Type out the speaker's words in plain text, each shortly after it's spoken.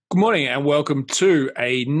Good morning and welcome to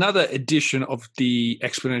another edition of the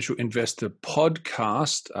Exponential Investor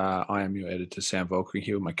Podcast. I am your editor, Sam Volkering,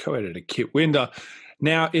 here with my co-editor, Kit Winder.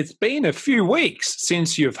 Now, it's been a few weeks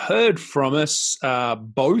since you've heard from us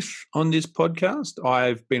both on this podcast.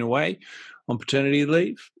 I've been away on paternity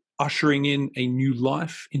leave, ushering in a new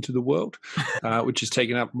life into the world, which has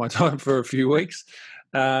taken up my time for a few weeks.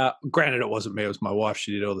 Granted, it wasn't me, it was my wife.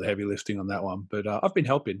 She did all the heavy lifting on that one, but I've been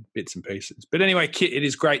helping bits and pieces. But anyway, Kit, it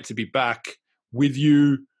is great to be back with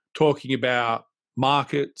you talking about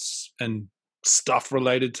markets and stuff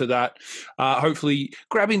related to that. Hopefully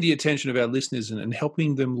grabbing the attention of our listeners and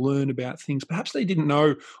helping them learn about things perhaps they didn't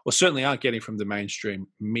know or certainly aren't getting from the mainstream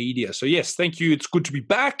media. So yes, thank you. It's good to be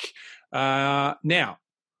back. Now,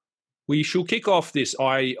 we shall kick off this.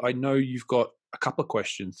 I know you've got a couple of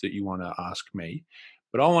questions that you want to ask me,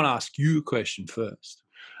 but I want to ask you a question first,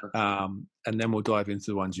 and then we'll dive into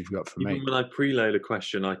the ones you've got for me. Even when I preload a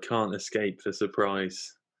question, I can't escape the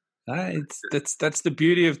surprise. That's the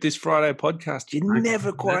beauty of this Friday podcast. You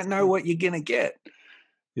never quite know what you're going to get.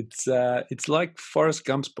 It's like Forrest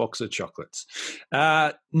Gump's box of chocolates.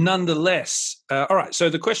 Nonetheless, all right. So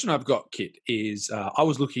the question I've got, Kit, is I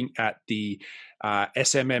was looking at the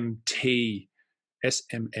SMMT,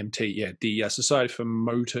 the Society for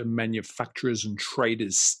Motor Manufacturers and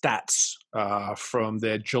Traders stats from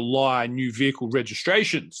their July new vehicle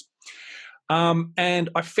registrations. And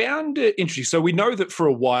I found it interesting. So we know that for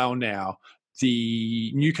a while now,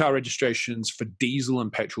 the new car registrations for diesel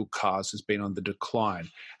and petrol cars has been on the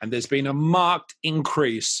decline. And there's been a marked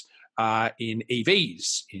increase in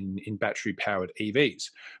EVs, in battery-powered EVs.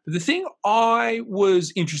 But the thing I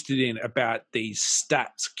was interested in about these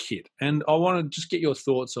stats, Kit, and I want to just get your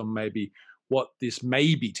thoughts on maybe what this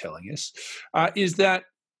may be telling us, is that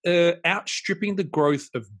outstripping the growth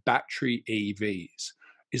of battery EVs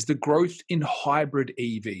is the growth in hybrid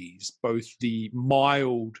EVs, both the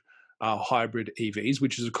mild hybrid EVs,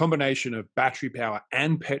 which is a combination of battery power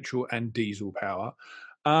and petrol and diesel power,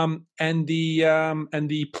 and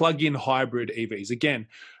the plug-in hybrid EVs. Again,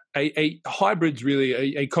 a hybrid's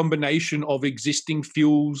really a combination of existing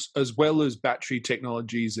fuels as well as battery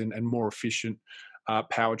technologies and more efficient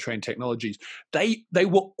powertrain technologies. They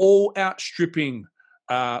were all outstripping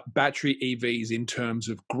battery EVs in terms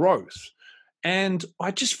of growth. And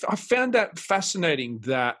I found that fascinating,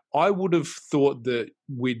 that I would have thought that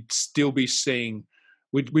we'd be seeing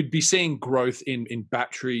growth in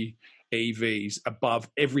battery EVs above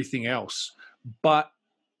everything else. But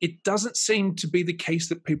it doesn't seem to be the case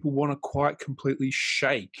that people want to quite completely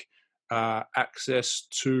shake access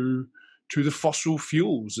to the fossil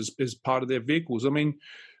fuels as part of their vehicles. I mean,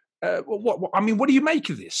 what do you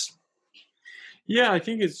make of this? Yeah, I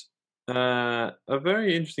think it's a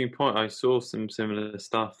very interesting point. I saw some similar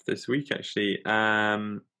stuff this week, actually.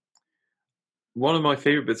 One of my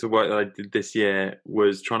favorite bits of work that I did this year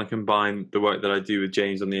was trying to combine the work that I do with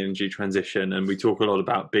James on the energy transition. And we talk a lot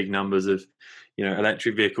about big numbers of,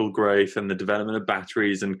 electric vehicle growth and the development of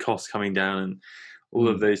batteries and costs coming down and all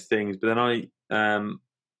of those things. But then I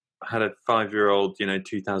had a 5-year-old,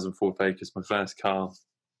 2004 Focus, my first car.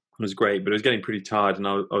 It was great, but it was getting pretty tired and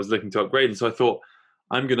I was looking to upgrade. And so I thought,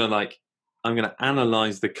 I'm going to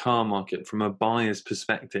analyze the car market from a buyer's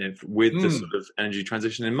perspective with the sort of energy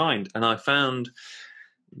transition in mind. And I found,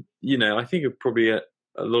 I think of probably a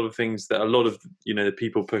lot of things that a lot of, the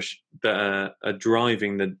people push that are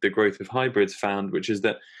driving the growth of hybrids found, which is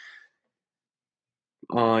that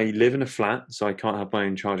I live in a flat, so I can't have my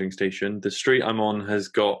own charging station. The street I'm on has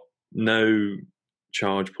got no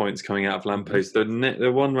charge points coming out of lampposts.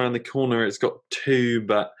 The one around the corner, it's got 2,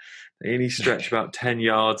 but they only stretch about 10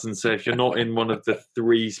 yards. And so if you're not in one of the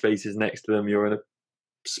 3 spaces next to them, you're in a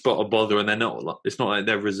spot of bother, and it's not like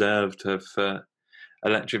they're reserved for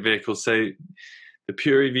electric vehicles. So the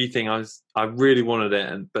pure EV thing, I really wanted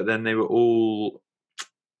it, but then they were all,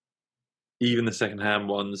 even the second-hand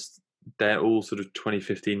ones, they're all sort of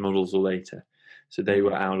 2015 models or later. So they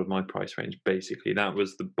were out of my price range, basically. That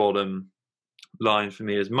was the bottom line for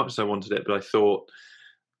me, as much as I wanted it, but I thought,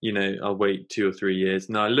 I'll wait 2 or 3 years.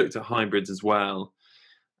 Now I looked at hybrids as well,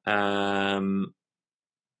 and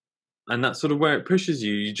that's sort of where it pushes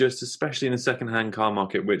you. You just, especially in the second-hand car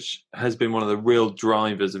market, which has been one of the real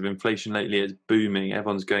drivers of inflation lately. It's booming.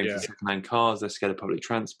 Everyone's going for second-hand cars. They're scared of public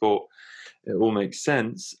transport. It all makes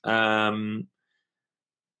sense.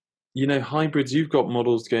 Hybrids, you've got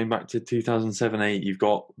models going back to 2007-8. You've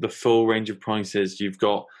got the full range of prices. You've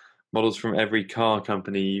got models from every car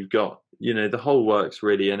company. You've got, the whole works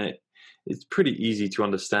really, and it's pretty easy to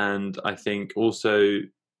understand. I think also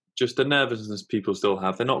just the nervousness people still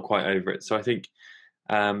have. They're not quite over it. So I think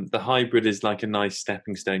The hybrid is like a nice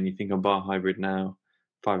stepping stone. You think I'll buy a hybrid now,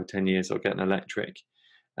 5 or 10 years, I'll get an electric.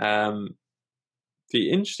 The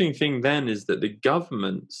interesting thing then is that the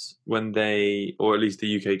governments, when they, or at least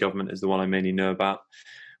the UK government is the one I mainly know about,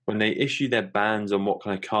 when they issue their bans on what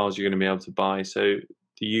kind of cars you're going to be able to buy. So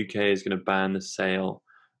the UK is going to ban the sale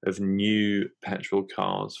of new petrol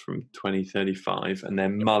cars from 2035, and they're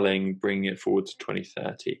mulling bringing it forward to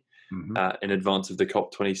 2030 in advance of the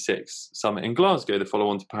COP26 summit in Glasgow, the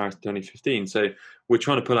follow-on to Paris 2015. So we're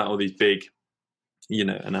trying to pull out all these big,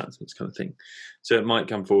 announcements kind of thing. So it might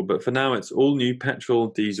come forward, but for now it's all new petrol,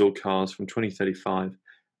 diesel cars from 2035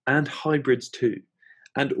 and hybrids too.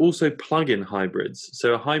 And also plug-in hybrids.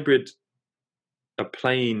 So a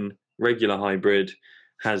plain regular hybrid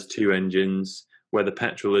has 2 engines where the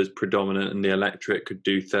petrol is predominant and the electric could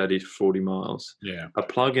do 30 to 40 miles. Yeah. A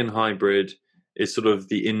plug-in hybrid is sort of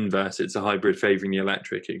the inverse. It's a hybrid favoring the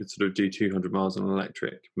electric. It could sort of do 200 miles on an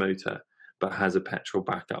electric motor, but has a petrol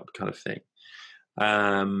backup kind of thing.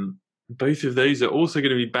 Both of those are also going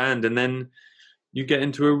to be banned. And then you get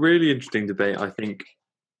into a really interesting debate, I think,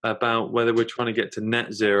 about whether we're trying to get to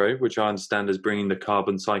net zero, which I understand is bringing the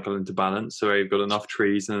carbon cycle into balance. So we've got enough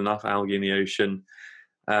trees and enough algae in the ocean,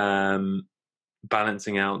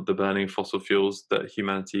 balancing out the burning of fossil fuels that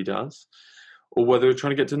humanity does, or whether we're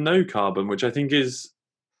trying to get to no carbon, which I think is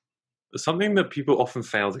something that people often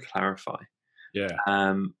fail to clarify. Yeah.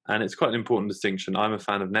 And it's quite an important distinction. I'm a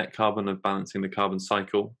fan of net carbon, of balancing the carbon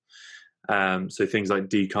cycle. So things like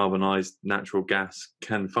decarbonized natural gas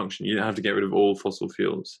can function. You don't have to get rid of all fossil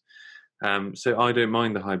fuels. So I don't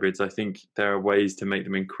mind the hybrids. I think there are ways to make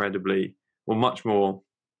them much more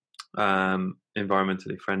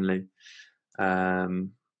environmentally friendly.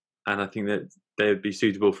 And I think that they would be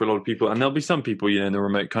suitable for a lot of people. And there'll be some people, in the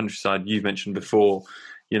remote countryside, you've mentioned before,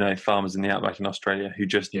 farmers in the outback in Australia who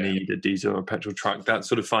just need a diesel or petrol truck. That's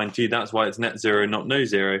sort of fine too. That's why it's net zero, not no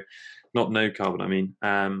carbon, I mean.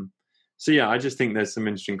 So yeah, I just think there's some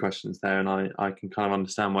interesting questions there, and I can kind of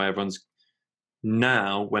understand why when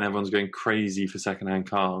everyone's going crazy for secondhand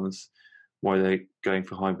cars, why they're going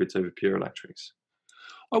for hybrids over pure electrics.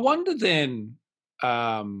 I wonder then,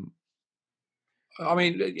 I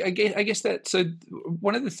guess that, so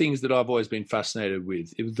one of the things that I've always been fascinated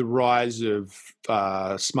with is the rise of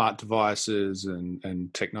smart devices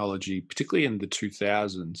and technology, particularly in the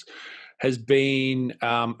 2000s, has been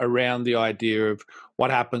around the idea of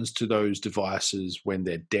what happens to those devices when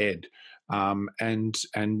they're dead, and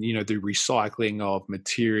the recycling of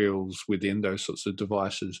materials within those sorts of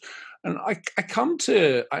devices. And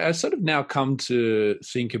I sort of now come to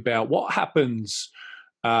think about what happens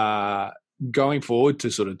going forward to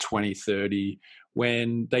sort of 2030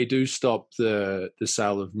 when they do stop the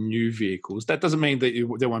sale of new vehicles. That doesn't mean that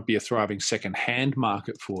there won't be a thriving second-hand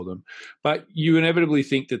market for them, but you inevitably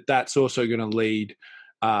think that that's also going to lead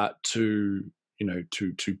to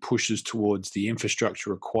pushes towards the infrastructure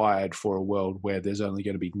required for a world where there's only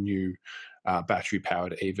going to be new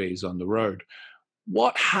battery-powered EVs on the road.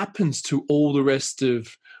 What happens to all the rest of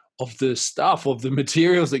the stuff, of the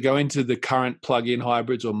materials that go into the current plug-in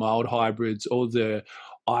hybrids or mild hybrids, or the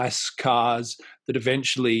ICE cars that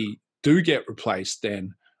eventually do get replaced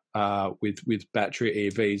then with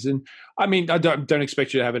battery EVs? And I mean, I don't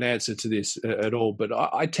expect you to have an answer to this at all, but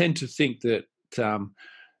I tend to think that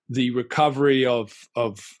the recovery of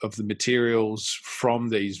the materials from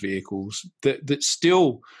these vehicles that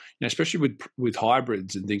still, especially with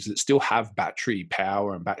hybrids and things that still have battery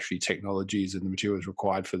power and battery technologies and the materials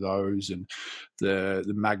required for those, and the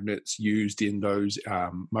magnets used in those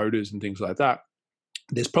motors and things like that,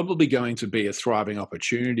 there's probably going to be a thriving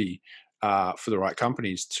opportunity for the right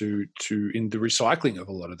companies to in the recycling of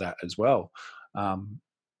a lot of that as well.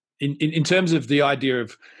 In terms of the idea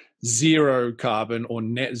of zero carbon or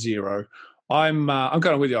net zero, I'm kind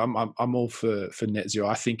of with you. I'm all for net zero.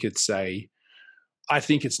 I think it's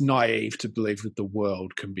naive to believe that the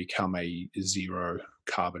world can become a zero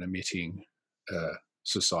carbon emitting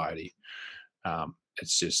society.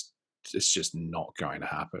 It's just not going to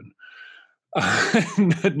happen.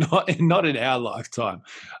 Not in our lifetime.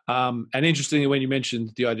 And interestingly, when you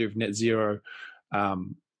mentioned the idea of net zero,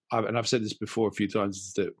 and I've said this before a few times,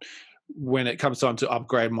 is that when it comes time to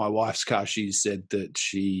upgrade my wife's car, she said that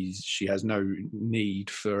she has no need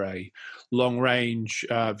for a long range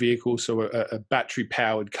vehicle, so a battery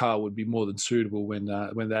powered car would be more than suitable when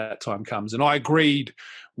that time comes. And I agreed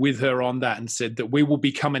with her on that and said that we will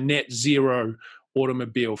become a net zero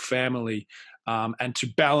automobile family. And to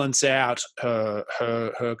balance out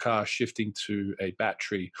her car shifting to a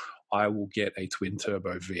battery, I will get a twin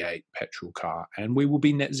turbo V8 petrol car, and we will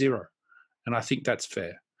be net zero. And I think that's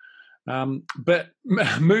fair. But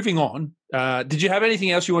moving on, did you have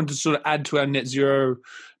anything else you wanted to sort of add to our net zero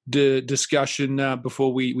discussion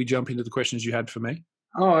before we jump into the questions you had for me?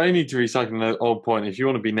 Oh, I need to recycle an old point. If you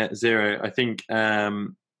want to be net zero, I think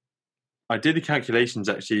I did the calculations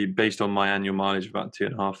actually based on my annual mileage of about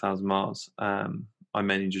 2,500 miles. I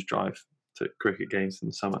mainly just drive to cricket games in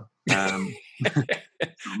the summer.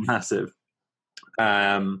 Massive.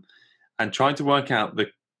 And trying to work out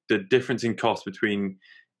the difference in cost between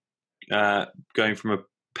going from a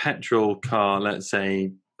petrol car, let's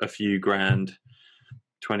say a few grand,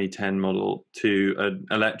 2010 model, to an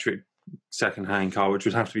electric second-hand car, which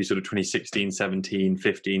would have to be sort of 2016, 17,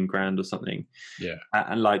 15 grand or something. Yeah.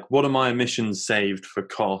 And like, what are my emissions saved for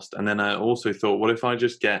cost? And then I also thought, what if I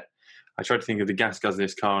just I tried to think of the gas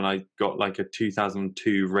guzzlerless car, and I got like a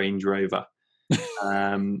 2002 Range Rover with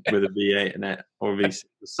a V8 in it, or V6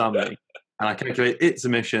 or something. And I calculate its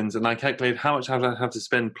emissions, and I calculate how much I have to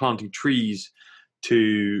spend planting trees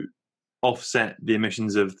to offset the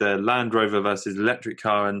emissions of the Land Rover versus electric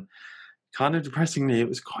car. And kind of depressingly, it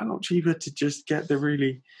was quite a lot cheaper to just get the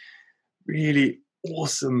really, really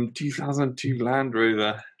awesome 2002 Land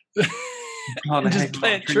Rover. Just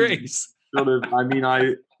plant trees. Sort of. I mean,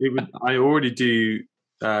 I already do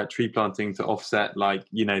tree planting to offset, like,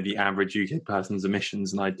 you know, the average UK person's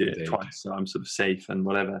emissions, and I did it twice, so I'm sort of safe and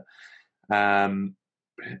whatever.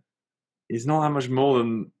 It's not that much more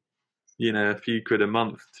than, you know, a few quid a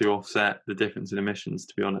month to offset the difference in emissions,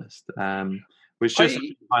 to be honest. Which just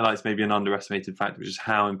highlights maybe an underestimated fact, which is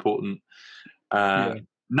how important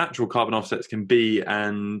natural carbon offsets can be,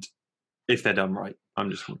 and if they're done right.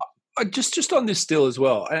 Just on this still as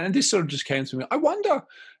well, and this sort of just came to me. I wonder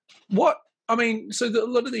what I mean. So a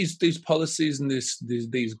lot of these policies and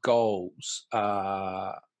these goals,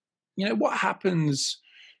 you know, what happens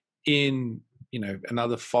in, you know,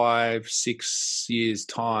 another 5-6 years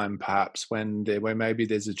time, perhaps, when maybe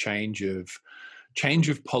there's a change of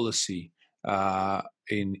policy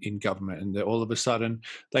in government, and that all of a sudden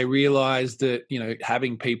they realize that, you know,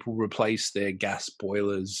 having people replace their gas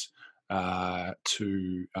boilers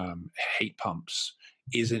to heat pumps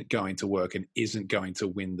isn't going to work and isn't going to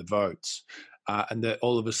win the votes. And that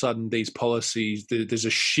all of a sudden these policies, there's a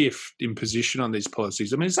shift in position on these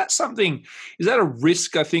policies. I mean, is that a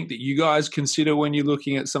risk, I think, that you guys consider when you're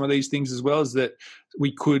looking at some of these things as well, is that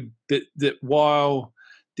that while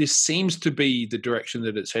this seems to be the direction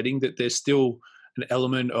that it's heading, that there's still an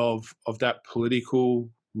element of that political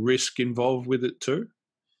risk involved with it too?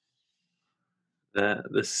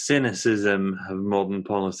 The cynicism of modern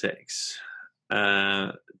politics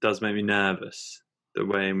does make me nervous, the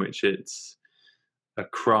way in which it's a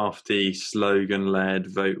crafty, slogan-led,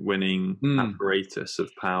 vote-winning apparatus of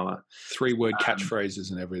power. 3-word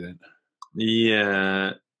catchphrases and everything.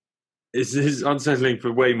 Yeah. It's unsettling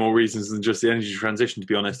for way more reasons than just the energy transition, to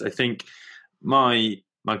be honest. I think my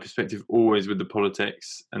perspective always with the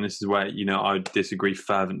politics, and this is where, you know, I would disagree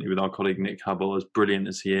fervently with our colleague Nick Hubble, as brilliant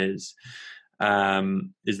as he is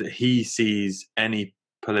that he sees any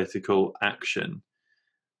political action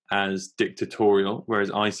as dictatorial,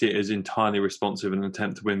 whereas I see it as entirely responsive in an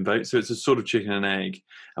attempt to win votes. So it's a sort of chicken and egg.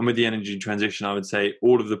 And with the energy transition, I would say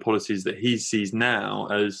all of the policies that he sees now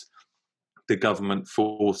as the government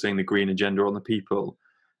forcing the green agenda on the people,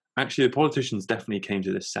 actually the politicians definitely came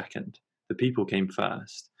to this second. The people came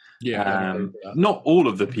first. Yeah, not all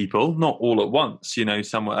of the people, not all at once. You know,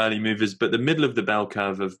 some were early movers, but the middle of the bell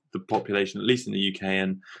curve of the population, at least in the UK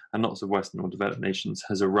and lots of Western or developed nations,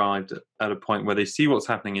 has arrived at a point where they see what's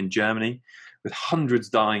happening in Germany, with hundreds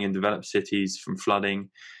dying in developed cities from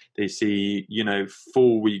flooding. They see, you know,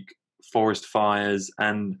 4-week forest fires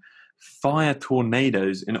and fire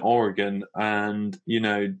tornadoes in Oregon, and, you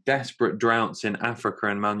know, desperate droughts in Africa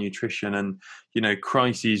and malnutrition, and, you know,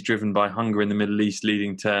 crises driven by hunger in the Middle East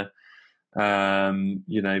leading to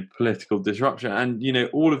you know, political disruption, and, you know,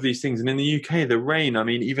 all of these things. And in the UK, the rain, I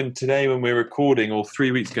mean, even today when we're recording, or 3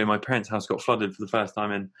 weeks ago, my parents' house got flooded for the first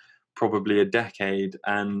time in probably a decade.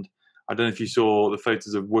 And I don't know if you saw the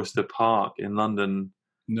photos of Worcester Park in London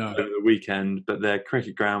over the weekend, but their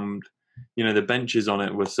cricket ground, you know, the benches on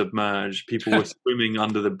it were submerged. People were swimming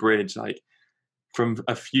under the bridge, like, from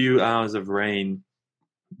a few hours of rain.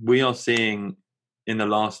 We are seeing in the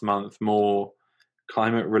last month more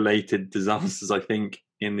climate-related disasters, I think,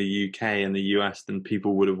 in the UK and the US than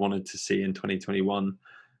people would have wanted to see in 2021.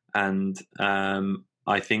 And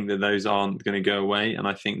I think that those aren't going to go away. And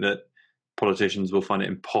I think that politicians will find it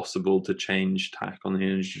impossible to change tack on the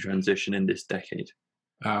energy transition in this decade.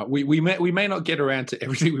 We may not get around to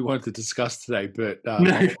everything we wanted to discuss today, but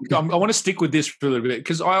I want to stick with this for a little bit,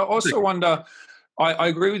 because I also wonder, I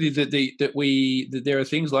agree with you that there are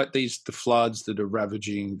things like the floods that are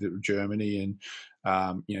ravaging Germany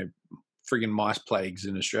and friggin' mice plagues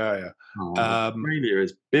in Australia. Australia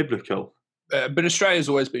is biblical. But Australia's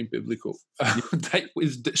always been biblical.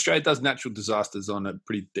 Australia does natural disasters on a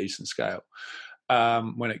pretty decent scale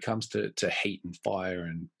when it comes to heat and fire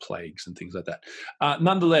and plagues and things like that.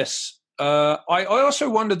 Nonetheless, I also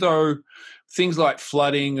wonder, though, things like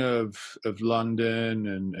flooding of London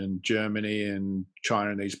and Germany and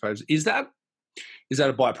China and these places, is that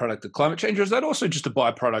a byproduct of climate change, or is that also just a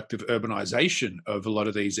byproduct of urbanization of a lot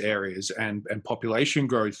of these areas and population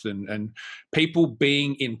growth and people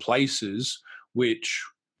being in places which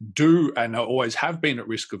do and always have been at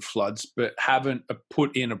risk of floods, but haven't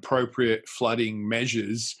put in appropriate flooding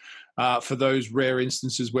measures for those rare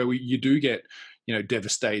instances where you do get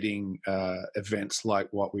devastating events like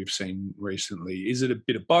what we've seen recently? Is it a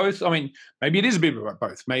bit of both? I mean, maybe it is a bit of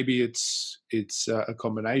both. Maybe it's a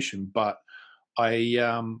combination, but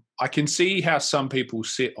I can see how some people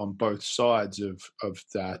sit on both sides of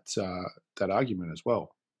that argument as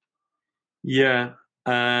well. Yeah,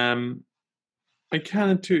 I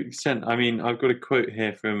can to an extent. I mean, I've got a quote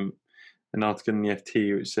here from an article in the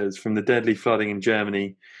FT which says, "From the deadly flooding in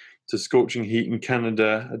Germany to scorching heat in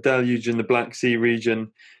Canada, a deluge in the Black Sea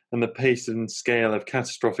region, and the pace and scale of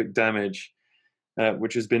catastrophic damage,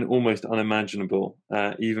 which has been almost unimaginable,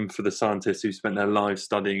 even for the scientists who spent their lives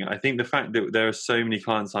studying it." I think the fact that there are so many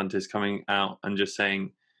climate scientists coming out and just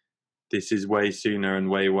saying this is way sooner and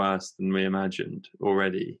way worse than we imagined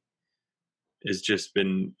already has just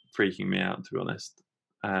been freaking me out, to be honest.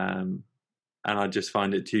 And I just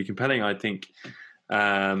find it too compelling. I think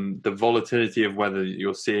the volatility of weather that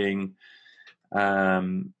you're seeing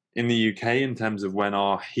in the UK in terms of when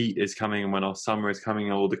our heat is coming and when our summer is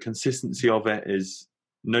coming, or the consistency of it is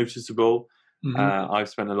noticeable. Mm-hmm. I've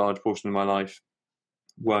spent a large portion of my life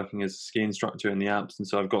working as a ski instructor in the Alps, and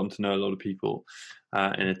so I've gotten to know a lot of people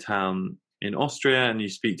in a town in Austria, and you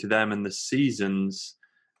speak to them and the seasons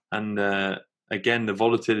and again, the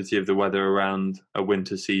volatility of the weather around a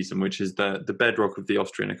winter season, which is the bedrock of the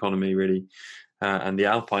Austrian economy, really, and the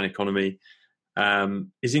Alpine economy,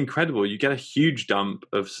 is incredible. You get a huge dump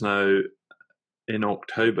of snow in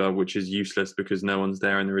October, which is useless because no one's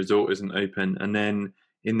there and the resort isn't open. And then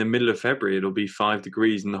in the middle of February, it'll be 5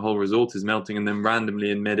 degrees and the whole resort is melting. And then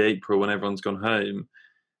randomly in mid-April, when everyone's gone home,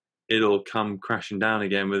 it'll come crashing down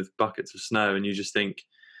again with buckets of snow. And you just think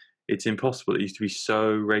it's impossible. It used to be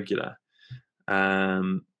so regular.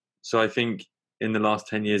 So I think in the last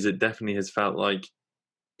 10 years, it definitely has felt like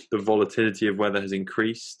the volatility of weather has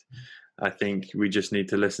increased. I think we just need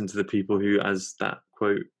to listen to the people who, as that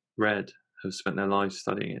quote read, have spent their lives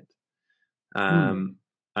studying it. And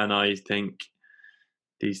I think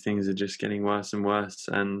these things are just getting worse and worse.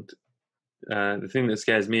 And the thing that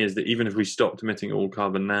scares me is that even if we stopped emitting all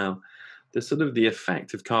carbon now, there's sort of the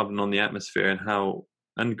effect of carbon on the atmosphere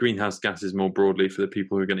and greenhouse gases more broadly, for the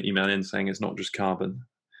people who are going to email in saying it's not just carbon.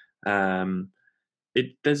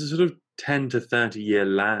 There's a sort of 10 to 30 year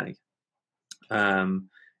lag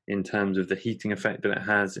in terms of the heating effect that it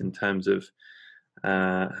has, in terms of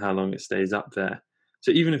how long it stays up there.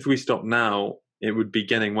 So even if we stop now, it would be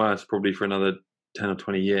getting worse probably for another 10 or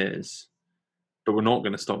 20 years. But we're not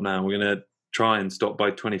going to stop now. We're going to try and stop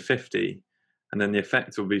by 2050, and then the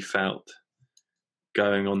effects will be felt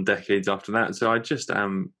going on decades after that. So I just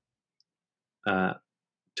am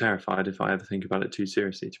terrified if I ever think about it too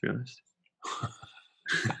seriously, to be honest.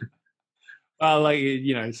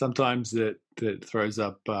 Well, sometimes that throws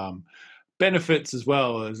up benefits as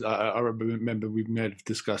well. As I remember we may have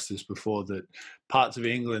discussed this before, that parts of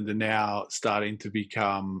England are now starting to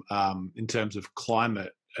become, in terms of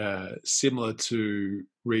climate, similar to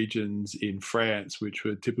regions in France, which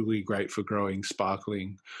were typically great for growing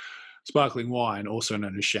sparkling wine, also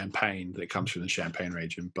known as champagne, that comes from the Champagne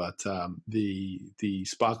region. But the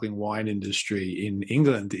sparkling wine industry in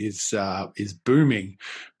England is booming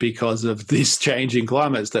because of this changing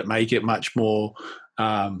climates that make it much more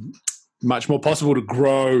possible to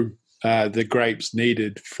grow the grapes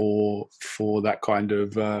needed for that kind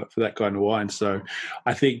of wine. So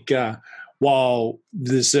I think while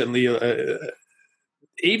there's certainly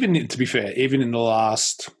even, to be fair, even in the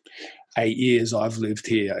last 8 years I've lived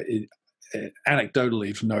here, anecdotally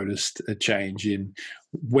I've noticed a change in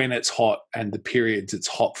when it's hot and the periods it's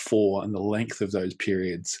hot for and the length of those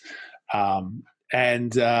periods. And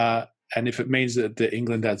if it means that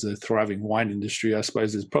England has a thriving wine industry, I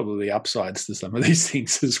suppose there's probably upsides to some of these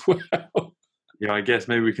things as well. Yeah, I guess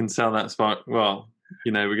maybe we can sell that spark. Well,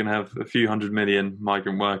 we're going to have a few 100 million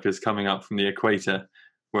migrant workers coming up from the equator.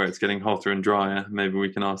 where it's getting hotter and drier, maybe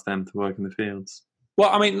we can ask them to work in the fields. Well,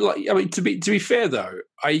 I mean, to be fair though,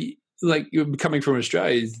 coming from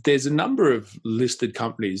Australia, there's a number of listed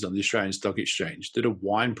companies on the Australian Stock Exchange that are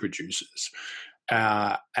wine producers,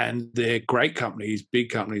 and they're great companies, big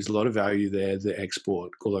companies, a lot of value there. They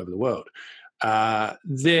export all over the world.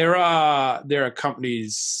 There are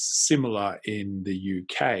companies similar in the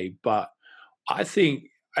UK, but I think,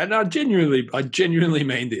 and I genuinely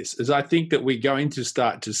mean this, is I think that we're going to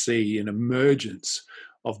start to see an emergence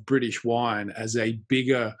of British wine as a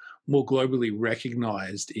bigger, more globally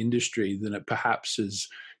recognized industry than it perhaps has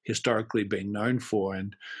historically been known for.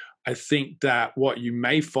 And I think that what you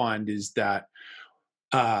may find is that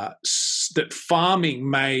that farming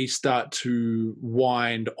may start to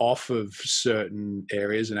wind off of certain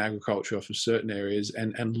areas and agriculture off of certain areas,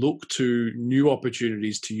 and look to new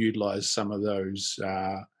opportunities to utilize some of those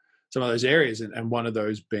areas, and one of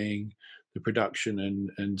those being the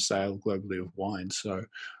production and sale globally of wine. So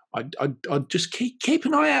I'd just keep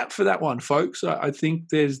an eye out for that one, folks. I think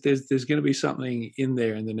there's going to be something in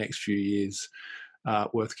there in the next few years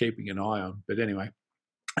worth keeping an eye on. But anyway,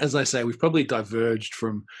 as I say, we've probably diverged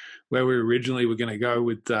from where we originally were going to go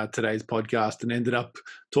with today's podcast, and ended up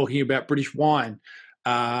talking about British wine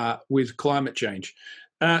with climate change.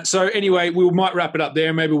 So anyway, we might wrap it up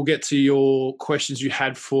there. Maybe we'll get to your questions you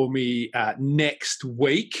had for me next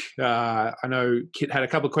week. I know Kit had a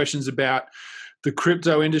couple of questions about the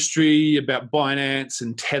crypto industry, about Binance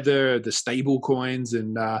and Tether, the stable coins,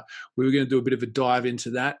 and we were going to do a bit of a dive into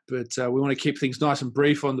that, but we want to keep things nice and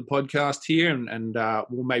brief on the podcast here, and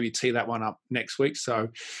we'll maybe tee that one up next week. So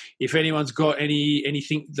if anyone's got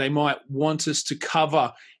anything they might want us to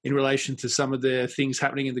cover in relation to some of the things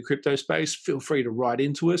happening in the crypto space, feel free to write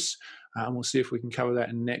into us, and we'll see if we can cover that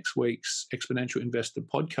in next week's Exponential Investor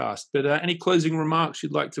podcast. But any closing remarks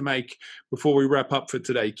you'd like to make before we wrap up for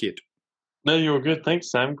today, Kit? No, you're good. Thanks,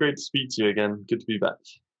 Sam. Great to speak to you again. Good to be back.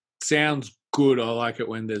 Sounds good. I like it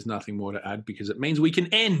when there's nothing more to add, because it means we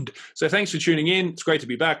can end. So thanks for tuning in. It's great to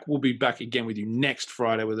be back. We'll be back again with you next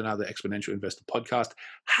Friday with another Exponential Investor podcast.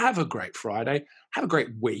 Have a great Friday. Have a great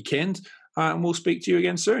weekend. And we'll speak to you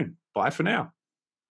again soon. Bye for now.